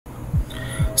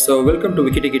So welcome to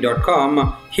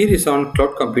wikitechie.com. Here is on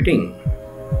cloud computing.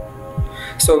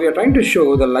 So we are trying to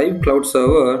show the live cloud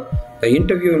server, the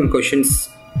interview and questions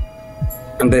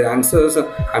and their answers,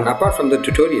 and apart from the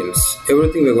tutorials,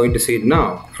 everything we are going to see it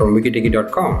now from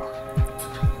wikitechie.com.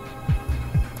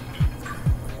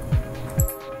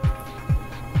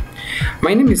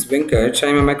 My name is Venkat. I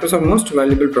am a Microsoft Most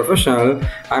Valuable Professional.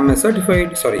 I am a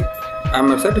certified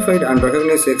and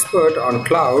recognized expert on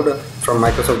cloud from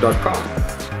Microsoft.com.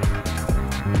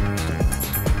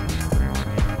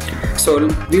 So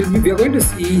we are going to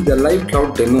see the live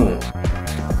cloud demo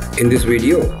in this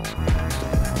video.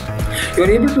 You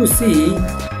are able to see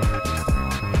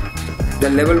the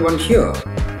level 1 here.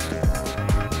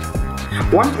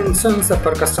 One instance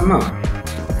per customer.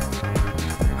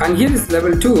 And here is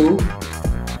level 2,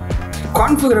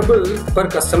 configurable per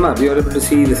customer. We are able to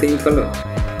see the same color.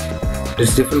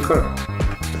 It's different color.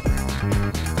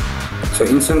 So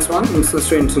instance 1, instance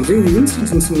 2, instance 3,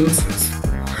 instance.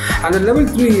 And the level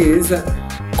 3 is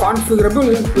configurable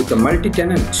with a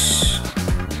multi-tenant.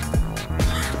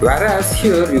 Whereas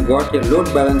here you got a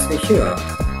load balancer here.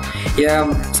 Yeah,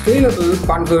 scalable,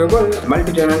 configurable,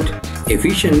 multi-tenant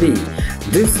efficiently.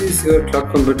 This is your cloud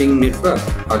computing network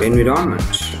or environment.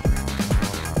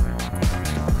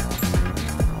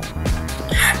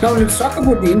 Now let's talk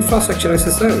about the infrastructure as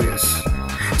a service.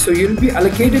 So you'll be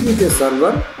allocated with a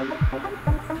server,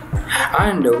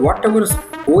 and whatever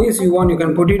OS you want you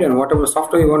can put it, and whatever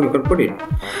software you want you can put it.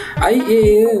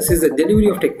 IaaS is the delivery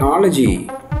of technology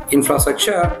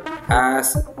infrastructure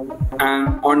as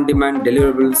an on-demand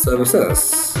deliverable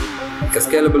services, a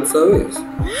scalable service.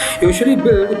 Usually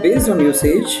built based on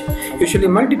usage. Usually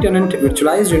multi-tenant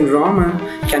virtualized environment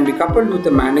can be coupled with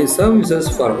the managed services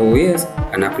for OS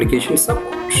and application support.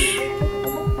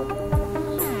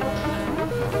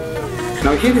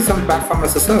 Now here is some platform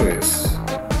as a service.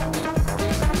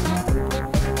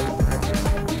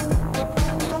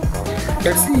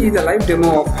 Let's see the live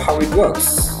demo of how it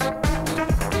works.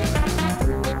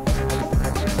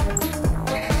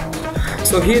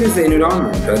 So here is the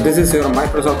environment. This is your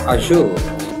Microsoft Azure,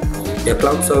 a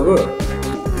cloud server.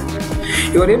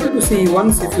 You are able to see,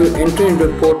 once if you enter into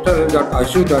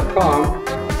portal.azure.com,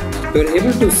 you are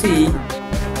able to see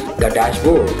the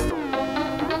dashboard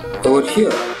over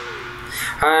here.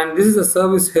 And this is the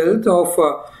service health of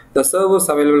the servers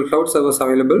available, cloud servers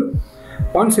available.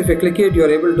 Once if you click it, you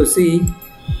are able to see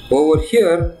over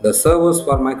here the servers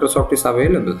for Microsoft is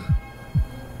available.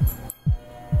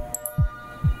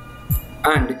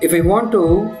 And if I want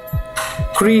to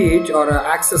create or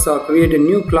access or create a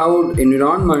new cloud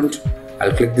environment,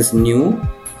 I'll click this new.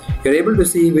 You're able to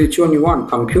see which one you want: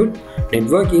 compute,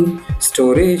 networking,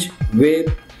 storage,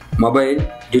 web, mobile,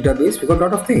 database. We got a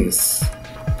lot of things.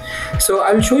 So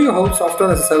I'll show you how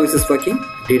software as a service is working.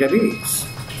 Database.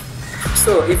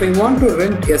 So if I want to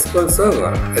rent SQL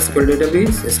server, SQL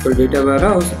database, SQL data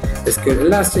warehouse, SQL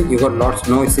Elastic, you got lots,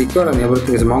 NoSQL, and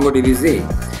everything is MongoDB is there.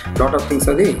 Lot of things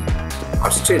are there. Or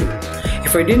still,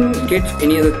 if I didn't get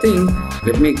any other thing,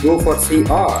 let me go for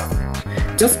CR.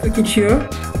 Just click it here.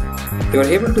 You are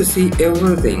able to see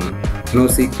everything.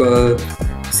 NoSQL,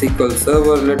 SQL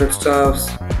server related stuffs,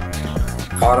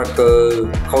 Oracle,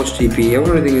 HouseDB,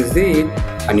 everything is there,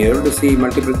 and you're able to see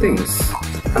multiple things.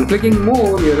 And clicking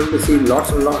more, you're able to see lots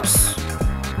and lots.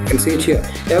 You can see it here.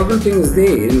 Everything is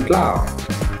there in cloud.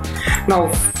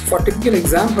 Now, for typical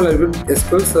example, I will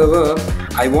SQL server.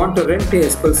 I want to rent a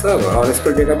SQL server or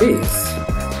SQL database.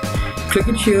 Click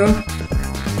it here.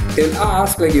 They'll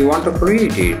ask like you want to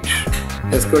create it.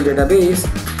 SQL database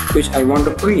which I want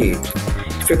to create.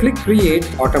 If you click create,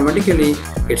 automatically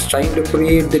it's trying to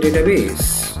create the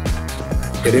database.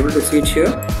 You're able to see it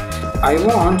here. I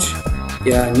want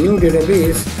a new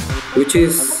database which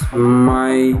is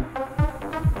my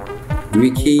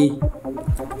wikitechie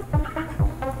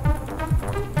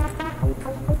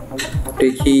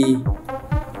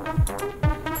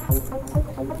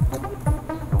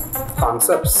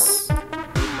concepts.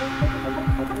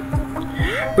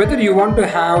 Whether you want to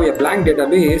have a blank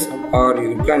database or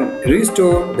you can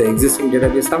restore the existing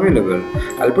database available.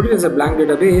 I'll put it as a blank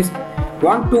database.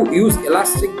 Want to use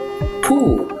Elastic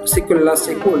Pool, SQL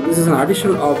Elastic Pool. This is an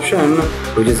additional option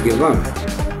which is given.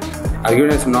 I'll give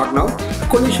it as not now.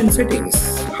 Collision settings.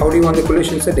 How do you want the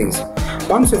collision settings?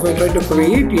 Once if I try to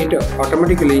create it,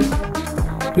 automatically,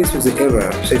 please fix the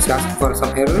error. So it's asking for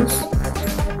some errors.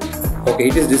 Okay,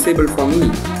 it is disabled for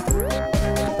me.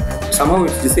 Somehow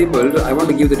it's disabled. I want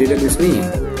to give the database name.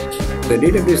 The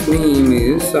database name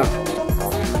is,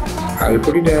 I'll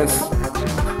put it as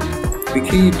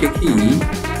wikitechie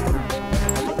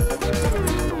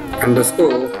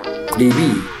 _db.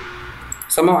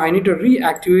 Somehow I need to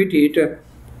reactivate it.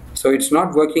 So it's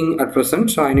not working at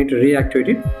present, so I need to reactivate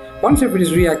it. Once if it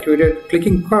is reactivated,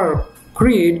 clicking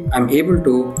create, I'm able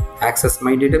to access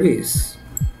my database.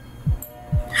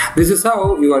 This is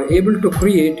how you are able to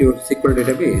create your SQL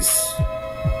database.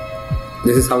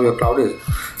 This is how your cloud is.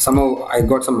 Somehow I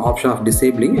got some option of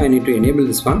disabling. I need to enable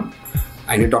this one.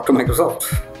 I need to talk to Microsoft.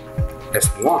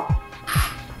 Let's move on.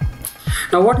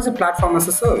 Now what is a platform as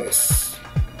a service?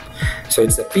 So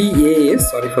it's a PaaS,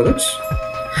 sorry for that.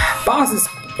 PaaS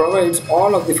provides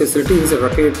all of the facilities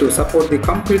required to support the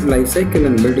complete life cycle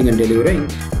in building and delivering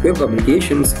web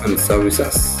applications and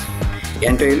services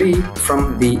entirely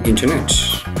from the internet.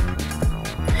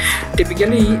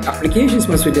 Typically, applications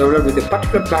must be developed with a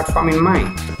particular platform in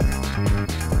mind.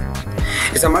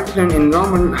 It's a multi-tenant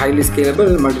environment, highly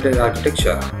scalable, multi-tenant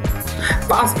architecture.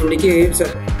 PaaS indicates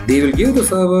they will give the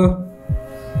server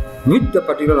with the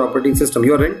particular operating system.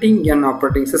 You are renting an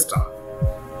operating system.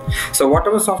 So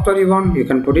whatever software you want, you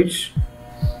can put it,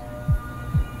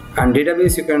 and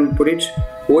database you can put it,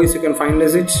 OS you can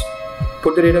finalize it,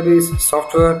 put the database,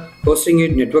 software, hosting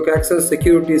it, network access,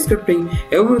 security, scripting,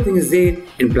 everything is there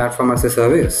in platform as a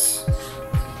service.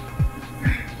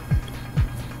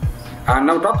 And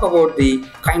now talk about the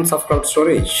kinds of cloud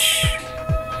storage.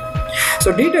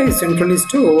 So data is centrally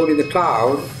stored in the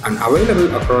cloud and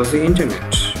available across the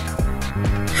internet.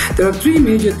 There are three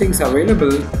major things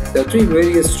available. There are three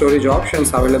various storage options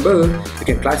available. You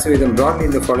can classify them broadly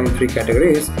in the following three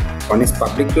categories. One is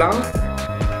public cloud,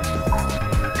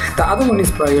 the other one is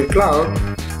private cloud,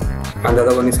 and the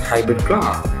other one is hybrid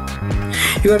cloud.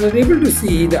 You are able to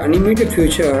see the animated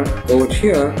feature over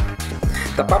here.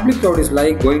 The public cloud is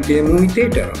like going to a movie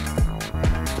theater.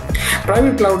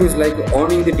 Private cloud is like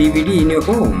owning the DVD in your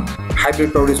home.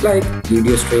 Hybrid cloud is like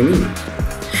video streaming.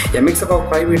 A mix up of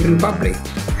private and public.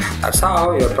 That's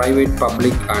how your private,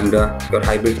 public and your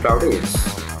hybrid cloud is.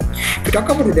 If you talk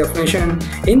about the definition,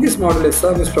 in this model a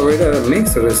service provider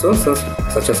makes resources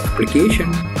such as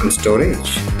application and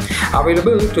storage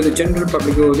available to the general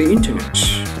public over the internet.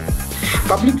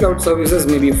 Public cloud services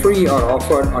may be free or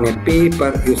offered on a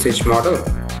pay-per-usage model.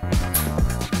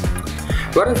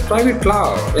 Whereas private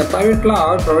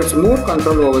cloud provides more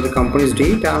control over the company's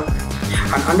data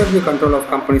and under the control of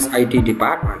company's IT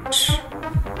department.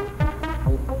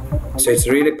 So it's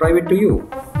really private to you.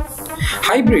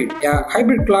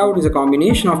 Hybrid cloud is a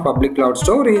combination of public cloud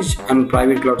storage and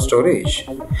private cloud storage,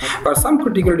 where some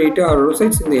critical data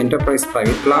resides in the enterprise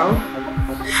private cloud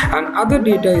and other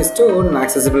data is stored and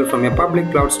accessible from a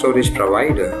public cloud storage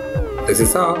provider. This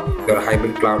is how your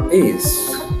hybrid cloud is.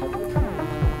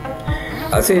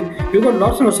 That's it. We've got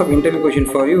lots and lots of interview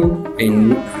questions for you.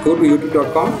 Go to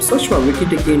youtube.com, search for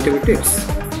WikiTechie interview tips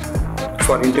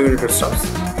for interview related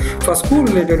stuff. For school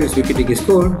related it's WikiTechie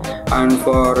School, and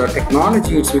for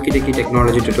technology it's WikiTechie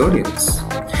Technology Tutorials.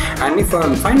 And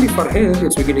finally for health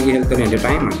it's WikiTechie Health and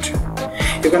Entertainment.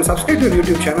 You can subscribe to our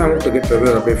YouTube channel to get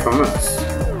regular update from us.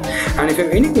 And if you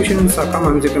have any questions or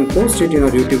comments, you can post it in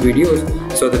our YouTube videos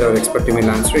so that our expert team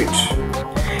will answer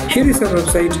it. Here is our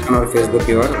website and our Facebook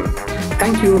URL.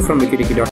 Thank you from WikiTechie.com.